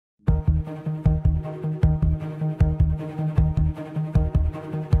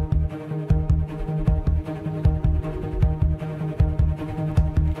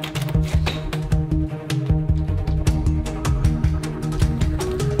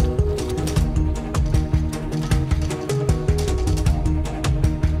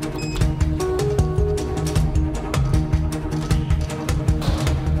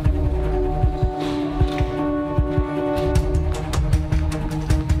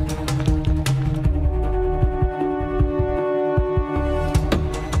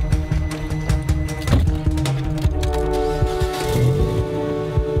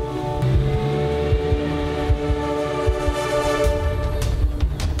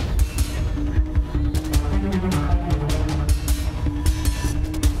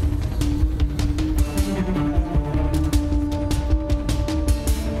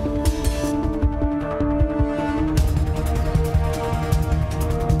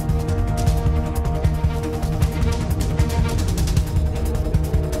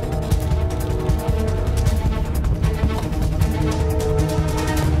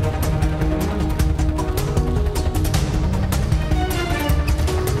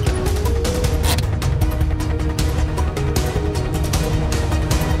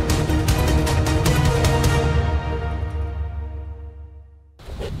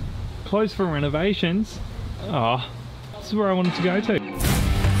closed for renovations. Oh, this is where I wanted to go to.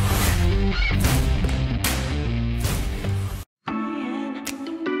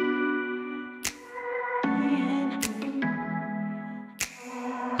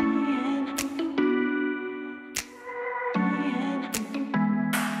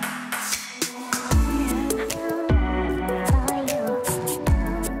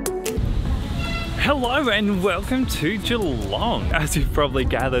 Hello and welcome to Geelong. As you've probably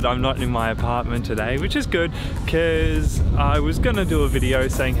gathered, I'm not in my apartment today, which is good because I was gonna do a video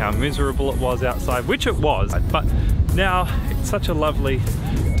saying how miserable it was outside, which it was, but now it's such a lovely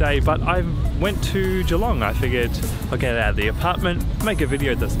day. But I went to Geelong. I figured I'll get out of the apartment, make a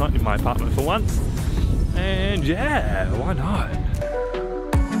video that's not in my apartment for once, and yeah, why not?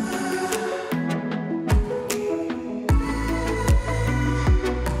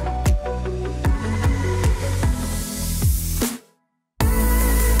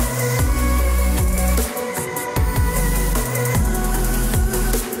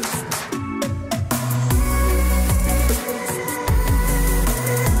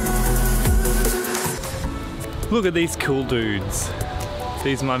 Look at these cool dudes.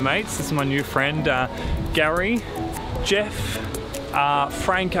 These are my mates. This is my new friend, Gary, Jeff,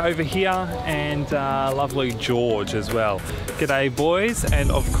 Frank over here, and lovely George as well. G'day boys, and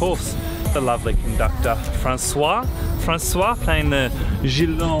of course the lovely conductor Francois. Francois playing the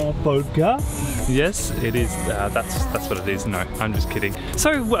Geelong polka. Yes, it is. That's what it is. No, I'm just kidding.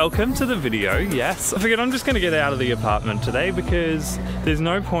 So welcome to the video. Yes, I figured I'm just going to get out of the apartment today because there's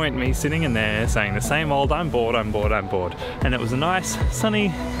no point me sitting in there saying the same old I'm bored, I'm bored, I'm bored. And it was a nice,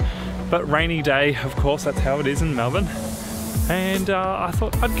 sunny, but rainy day. Of course, that's how it is in Melbourne. And I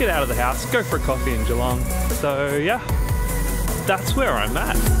thought I'd get out of the house, go for a coffee in Geelong. So yeah, that's where I'm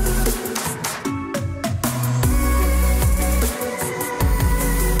at.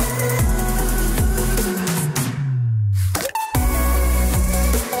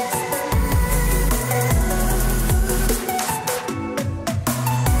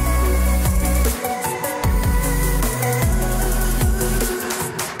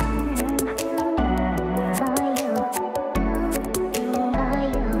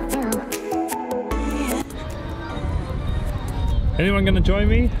 Anyone gonna join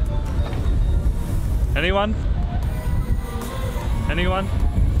me? Anyone? Anyone?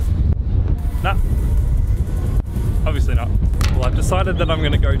 No? Obviously not. Well, I've decided that I'm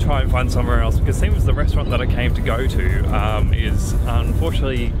gonna go try and find somewhere else because Symons, the restaurant that I came to go to, is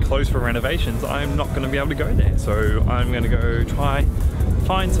unfortunately closed for renovations. I'm not gonna be able to go there, so I'm gonna go try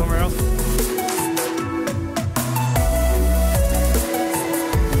find somewhere else.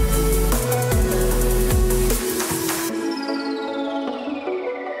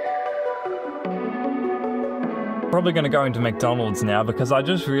 Probably going to go into McDonald's now because I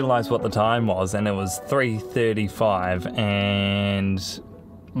just realised what the time was and it was 3:35 and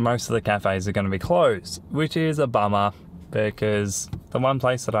most of the cafes are going to be closed, which is a bummer because the one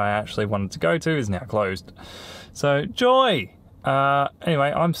place that I actually wanted to go to is now closed. So joy!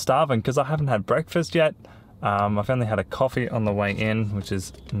 Anyway, I'm starving because I haven't had breakfast yet. I've only had a coffee on the way in, which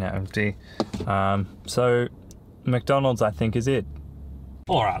is now empty. So McDonald's I think is it.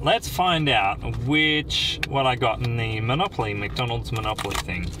 Alright, let's find out what I got in the McDonald's Monopoly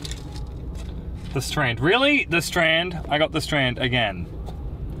thing. The Strand. Really? The Strand? I got the Strand again.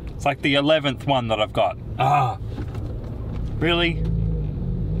 It's like the 11th one that I've got. Ah. Really?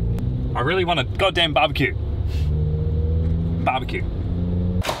 I really want a goddamn barbecue. Barbecue.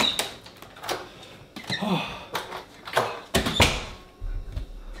 Oh, God.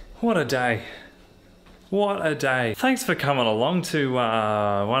 What a day. What a day. Thanks for coming along to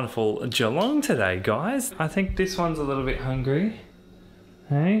wonderful Geelong today, guys. I think this one's a little bit hungry.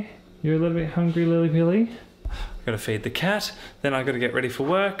 Hey, you're a little bit hungry, Lily Pilly? I've got to feed the cat, then I've got to get ready for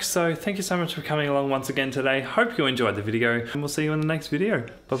work. So thank you so much for coming along once again today. Hope you enjoyed the video and we'll see you in the next video.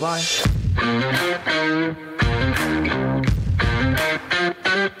 Bye-bye.